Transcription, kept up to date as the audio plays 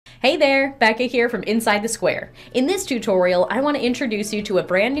Hey there, Becca here from Inside the Square. In this tutorial, I want to introduce you to a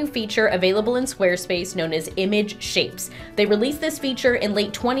brand new feature available in Squarespace known as image shapes. They released this feature in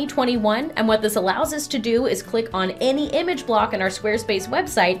late 2021, and what this allows us to do is click on any image block on our Squarespace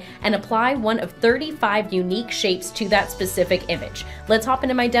website and apply one of 35 unique shapes to that specific image. Let's hop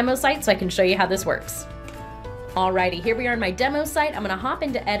into my demo site so I can show you how this works. Alrighty, here we are in my demo site. I'm gonna hop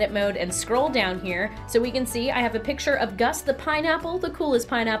into edit mode and scroll down here so we can see I have a picture of Gus the pineapple, the coolest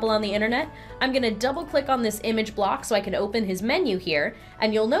pineapple on the internet. I'm gonna double click on this image block so I can open his menu here,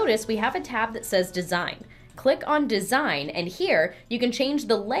 and you'll notice we have a tab that says design. Click on design, and here you can change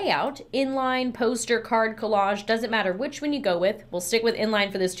the layout, inline, poster, card, collage, doesn't matter which one you go with. We'll stick with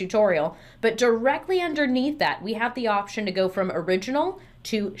inline for this tutorial, but directly underneath that we have the option to go from original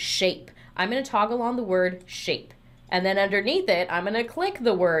to shape. I'm going to toggle on the word shape, and then underneath it, I'm going to click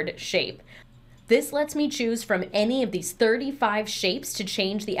the word shape. This lets me choose from any of these 35 shapes to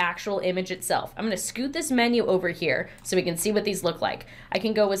change the actual image itself. I'm going to scoot this menu over here so we can see what these look like. I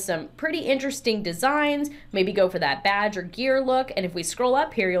can go with some pretty interesting designs, maybe go for that badge or gear look, and if we scroll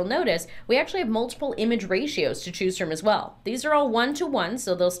up here, you'll notice we actually have multiple image ratios to choose from as well. These are all 1-to-1,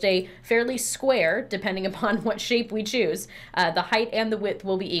 so they'll stay fairly square depending upon what shape we choose. The height and the width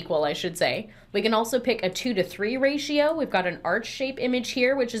will be equal, I should say. We can also pick a 2-to-3 ratio. We've got an arch shape image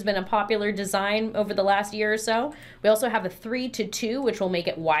here, which has been a popular design over the last year or so. We also have a 3-to-2, which will make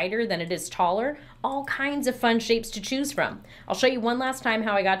it wider than it is taller. All kinds of fun shapes to choose from. I'll show you one last time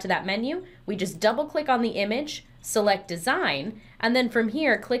how I got to that menu. We just double click on the image, select design, and then from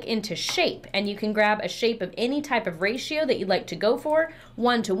here click into shape, and you can grab a shape of any type of ratio that you'd like to go for,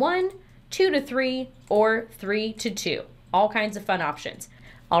 1-to-1, 2-to-3, or 3-to-2. All kinds of fun options.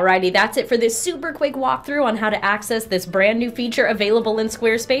 Alrighty, that's it for this super quick walkthrough on how to access this brand new feature available in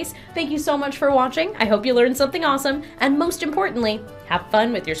Squarespace. Thank you so much for watching. I hope you learned something awesome, and most importantly, have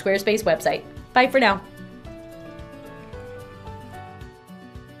fun with your Squarespace website. Bye for now.